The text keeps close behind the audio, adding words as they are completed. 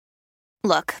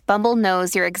Look, Bumble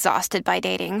knows you're exhausted by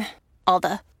dating. All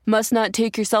the must not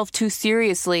take yourself too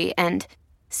seriously and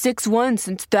 6'1"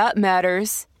 since that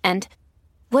matters. And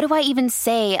what do I even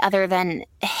say other than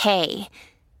hey?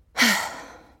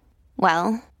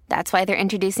 Well, that's why they're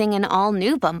introducing an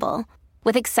all-new Bumble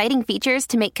with exciting features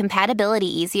to make compatibility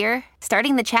easier,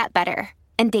 starting the chat better,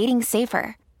 and dating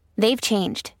safer. They've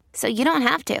changed, so you don't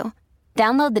have to.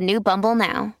 Download the new Bumble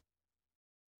now.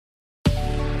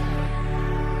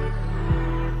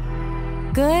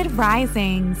 Good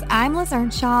risings. I'm Liz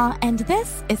Earnshaw, and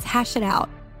this is Hash It Out.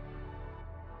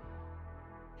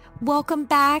 Welcome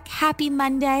back. Happy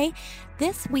Monday.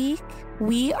 This week,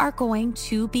 we are going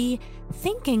to be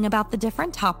thinking about the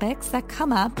different topics that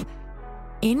come up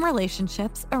in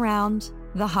relationships around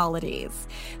the holidays.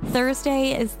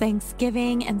 Thursday is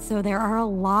Thanksgiving, and so there are a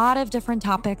lot of different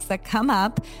topics that come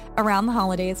up around the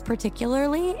holidays,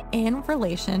 particularly in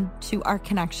relation to our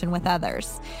connection with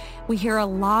others. We hear a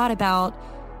lot about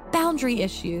boundary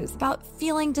issues, about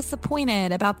feeling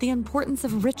disappointed, about the importance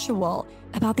of ritual,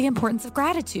 about the importance of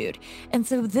gratitude. And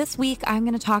so this week, I'm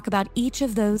going to talk about each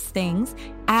of those things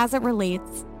as it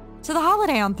relates to the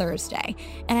holiday on Thursday.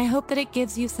 And I hope that it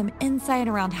gives you some insight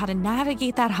around how to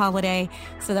navigate that holiday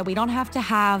so that we don't have to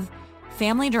have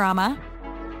family drama,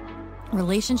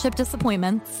 relationship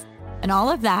disappointments, and all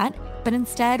of that, but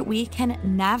instead we can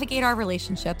navigate our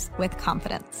relationships with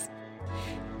confidence.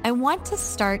 I want to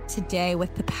start today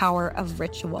with the power of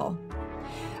ritual.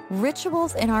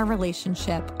 Rituals in our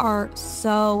relationship are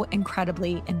so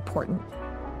incredibly important.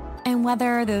 And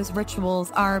whether those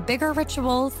rituals are bigger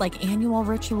rituals like annual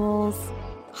rituals,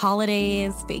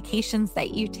 holidays, vacations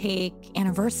that you take,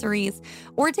 anniversaries,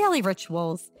 or daily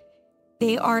rituals,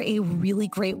 they are a really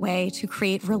great way to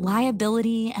create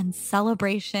reliability and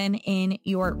celebration in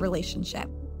your relationship.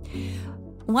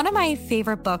 One of my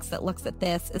favorite books that looks at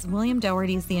this is William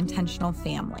Doherty's The Intentional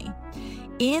Family.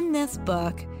 In this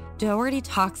book, Doherty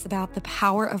talks about the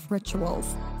power of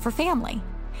rituals for family.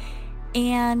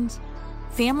 And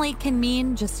family can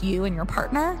mean just you and your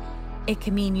partner. It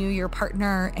can mean you, your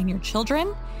partner, and your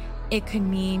children. It can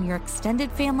mean your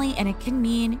extended family, and it can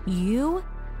mean you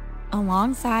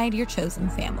alongside your chosen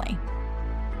family.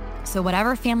 So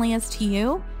whatever family is to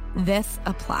you, this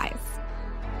applies.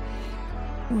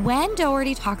 When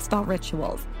Doherty talks about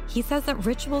rituals, he says that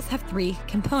rituals have three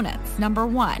components. Number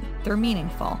one, they're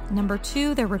meaningful. Number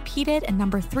two, they're repeated. And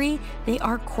number three, they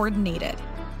are coordinated.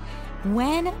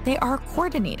 When they are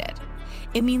coordinated,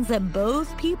 it means that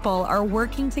both people are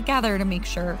working together to make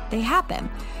sure they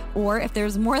happen. Or if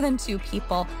there's more than two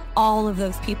people, all of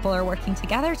those people are working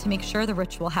together to make sure the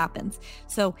ritual happens.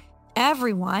 So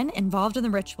everyone involved in the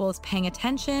ritual is paying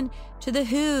attention to the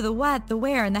who, the what, the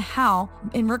where, and the how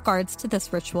in regards to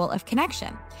this ritual of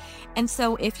connection. And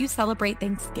so if you celebrate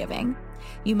Thanksgiving,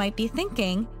 you might be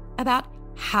thinking about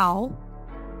how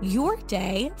your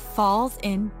day falls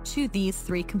into these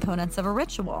three components of a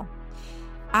ritual.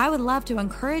 I would love to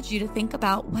encourage you to think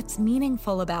about what's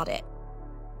meaningful about it.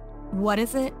 What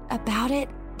is it about it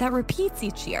that repeats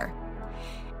each year?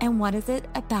 And what is it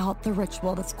about the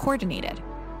ritual that's coordinated?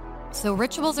 So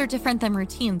rituals are different than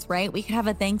routines, right? We could have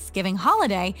a Thanksgiving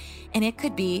holiday and it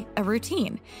could be a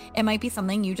routine. It might be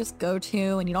something you just go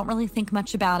to and you don't really think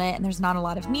much about it and there's not a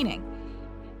lot of meaning.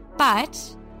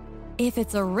 But if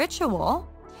it's a ritual,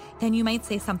 then you might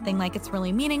say something like it's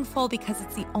really meaningful because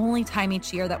it's the only time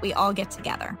each year that we all get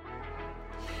together.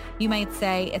 You might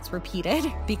say it's repeated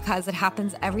because it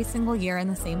happens every single year in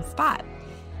the same spot.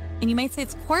 And you might say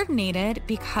it's coordinated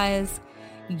because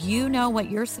you know what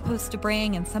you're supposed to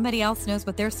bring and somebody else knows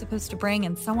what they're supposed to bring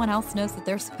and someone else knows that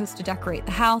they're supposed to decorate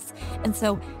the house. And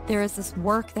so there is this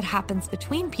work that happens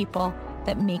between people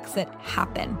that makes it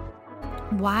happen.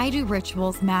 Why do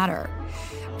rituals matter?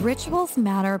 Rituals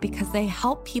matter because they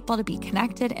help people to be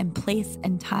connected in place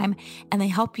and time, and they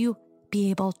help you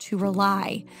be able to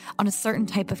rely on a certain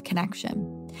type of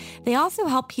connection. They also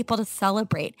help people to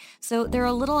celebrate, so they're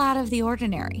a little out of the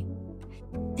ordinary.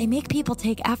 They make people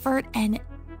take effort and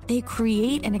they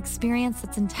create an experience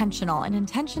that's intentional. And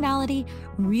intentionality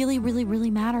really, really,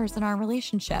 really matters in our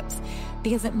relationships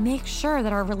because it makes sure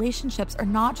that our relationships are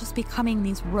not just becoming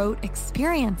these rote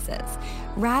experiences.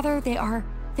 Rather, they are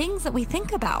things that we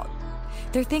think about.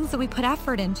 They're things that we put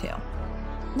effort into.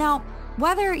 Now,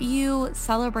 whether you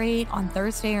celebrate on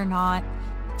Thursday or not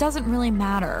doesn't really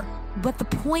matter. But the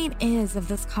point is of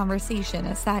this conversation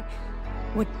is that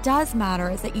what does matter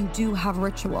is that you do have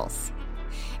rituals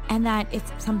and that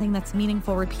it's something that's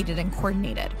meaningful, repeated, and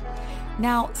coordinated.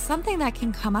 Now, something that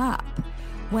can come up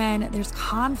when there's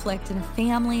conflict in a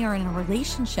family or in a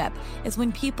relationship is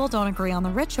when people don't agree on the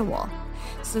ritual.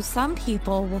 So some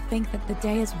people will think that the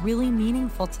day is really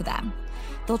meaningful to them.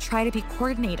 They'll try to be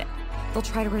coordinated. They'll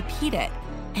try to repeat it.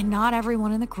 And not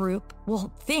everyone in the group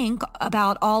will think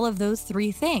about all of those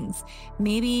three things.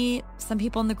 Maybe some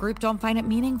people in the group don't find it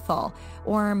meaningful,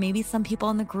 or maybe some people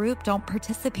in the group don't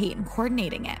participate in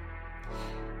coordinating it.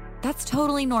 That's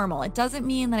totally normal. It doesn't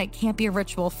mean that it can't be a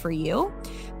ritual for you,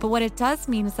 but what it does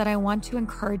mean is that I want to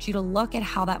encourage you to look at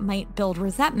how that might build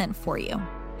resentment for you.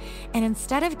 And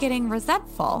instead of getting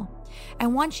resentful, I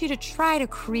want you to try to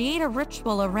create a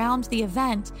ritual around the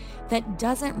event that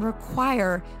doesn't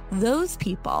require those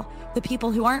people, the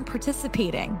people who aren't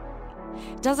participating,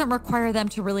 doesn't require them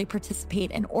to really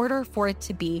participate in order for it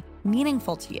to be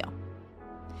meaningful to you.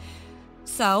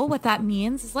 So what that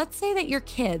means is, let's say that your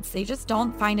kids, they just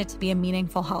don't find it to be a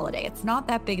meaningful holiday. It's not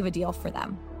that big of a deal for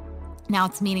them. Now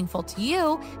it's meaningful to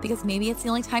you because maybe it's the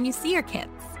only time you see your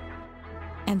kids.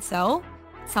 And so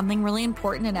something really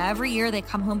important, and every year they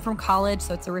come home from college,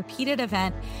 so it's a repeated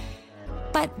event,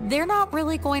 but they're not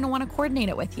really going to want to coordinate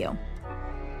it with you.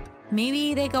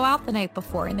 Maybe they go out the night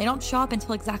before and they don't show up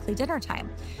until exactly dinner time.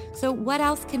 So what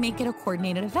else can make it a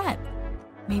coordinated event?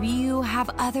 Maybe you have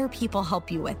other people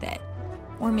help you with it.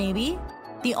 Or maybe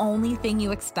the only thing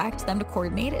you expect them to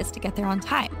coordinate is to get there on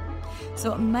time.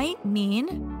 So it might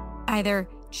mean either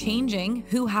changing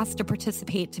who has to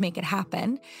participate to make it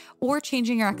happen, or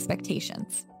changing your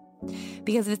expectations.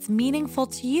 Because if it's meaningful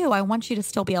to you, I want you to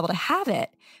still be able to have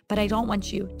it, but I don't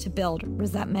want you to build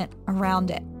resentment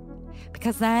around it.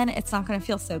 Because then it's not going to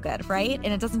feel so good, right?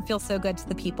 And it doesn't feel so good to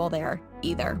the people there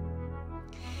either.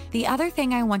 The other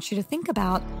thing I want you to think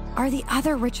about are the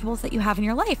other rituals that you have in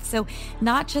your life. So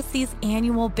not just these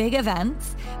annual big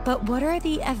events, but what are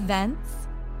the events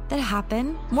that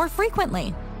happen more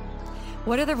frequently?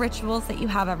 What are the rituals that you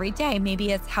have every day?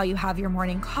 Maybe it's how you have your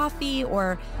morning coffee,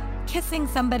 or kissing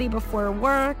somebody before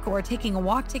work, or taking a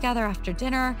walk together after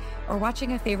dinner, or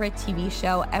watching a favorite TV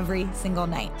show every single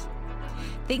night.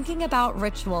 Thinking about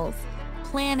rituals,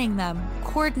 planning them,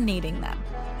 coordinating them,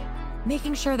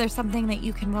 making sure there's something that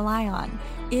you can rely on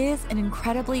is an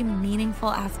incredibly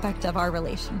meaningful aspect of our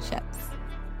relationships.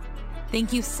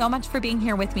 Thank you so much for being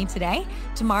here with me today.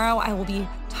 Tomorrow, I will be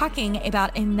talking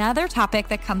about another topic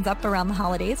that comes up around the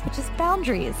holidays, which is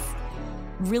boundaries.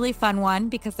 Really fun one,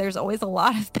 because there's always a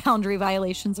lot of boundary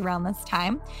violations around this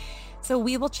time. So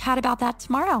we will chat about that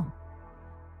tomorrow.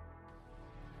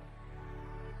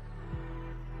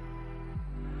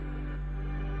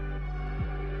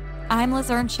 I'm Liz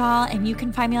Earnshaw, and you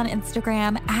can find me on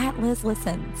Instagram at Liz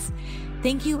Listens.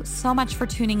 Thank you so much for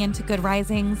tuning in to Good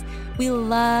Risings. We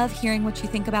love hearing what you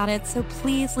think about it, so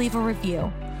please leave a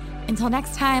review. Until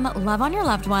next time, love on your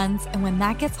loved ones, and when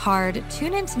that gets hard,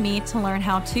 tune in to me to learn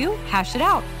how to hash it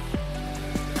out.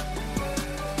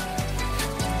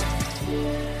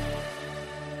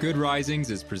 Good Risings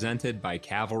is presented by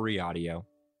Cavalry Audio.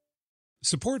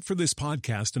 Support for this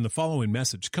podcast and the following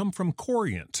message come from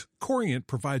Corient. Corient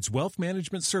provides wealth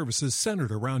management services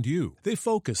centered around you. They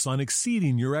focus on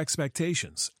exceeding your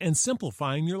expectations and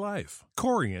simplifying your life.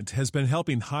 Corient has been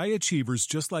helping high achievers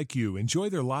just like you enjoy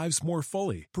their lives more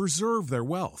fully, preserve their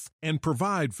wealth, and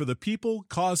provide for the people,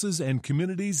 causes, and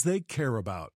communities they care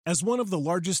about. As one of the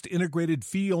largest integrated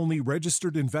fee-only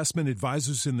registered investment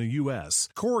advisors in the U.S.,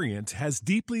 Corient has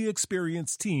deeply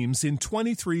experienced teams in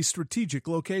 23 strategic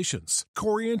locations.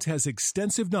 Corient has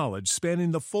extensive knowledge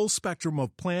spanning the full spectrum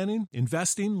of planning,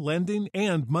 investing, lending,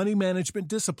 and money management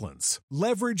disciplines.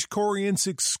 Leverage Corient's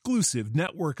exclusive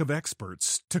network of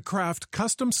experts to craft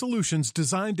custom solutions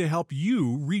designed to help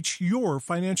you reach your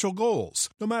financial goals,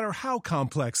 no matter how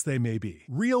complex they may be.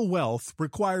 Real wealth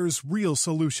requires real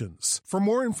solutions. For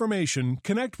more information,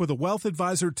 connect with a wealth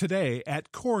advisor today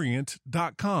at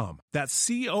Corient.com. That's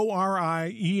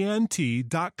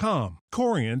Corient.com.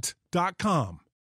 Corient.com.